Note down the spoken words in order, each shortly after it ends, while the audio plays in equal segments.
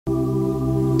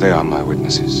They are my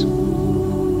witnesses.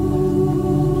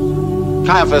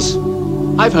 Caiaphas,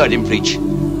 I've heard him preach.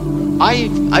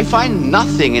 I find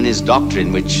nothing in his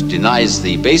doctrine which denies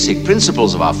the basic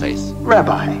principles of our faith.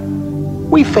 Rabbi,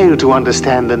 we fail to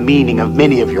understand the meaning of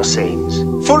many of your sayings.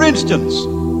 For instance,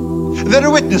 there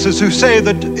are witnesses who say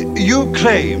that you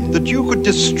claim that you could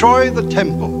destroy the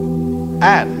temple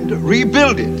and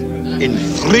rebuild it in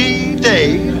 3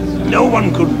 days. No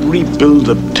one could rebuild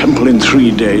the temple in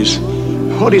 3 days.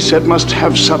 What he said must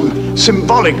have some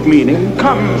symbolic meaning.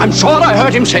 Come. I'm sure I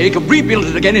heard him say he could rebuild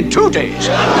it again in 2 days.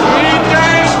 3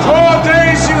 days, 4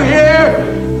 days, you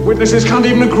hear? Witnesses can't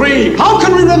even agree. How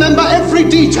can we remember every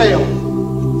detail?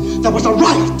 There was a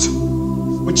riot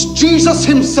which Jesus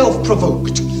himself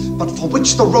provoked, but for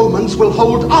which the Romans will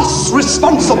hold us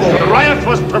responsible. The riot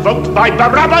was provoked by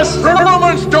Barabbas. The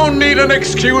Romans don't need an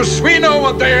excuse. We know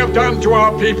what they have done to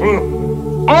our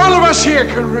people. All of us here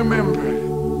can remember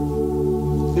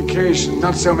the occasion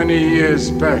not so many years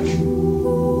back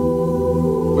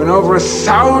when over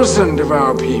 1,000 of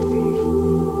our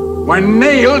people were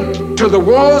nailed to the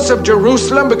walls of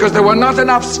Jerusalem because there were not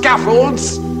enough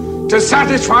scaffolds to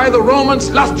satisfy the Romans'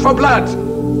 lust for blood.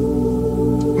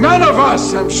 None of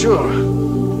us, I'm sure,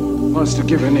 wants to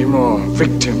give any more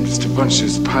victims to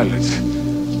Pontius Pilate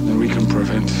than we can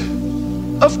prevent.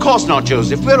 Of course not,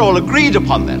 Joseph. We're all agreed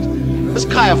upon that. As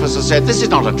Caiaphas has said, this is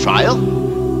not a trial.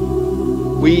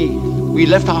 We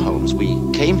left our homes. We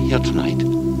came here tonight,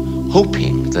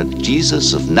 hoping that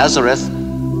Jesus of Nazareth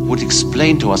would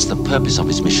explain to us the purpose of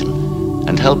his mission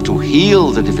and help to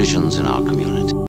heal the divisions in our community.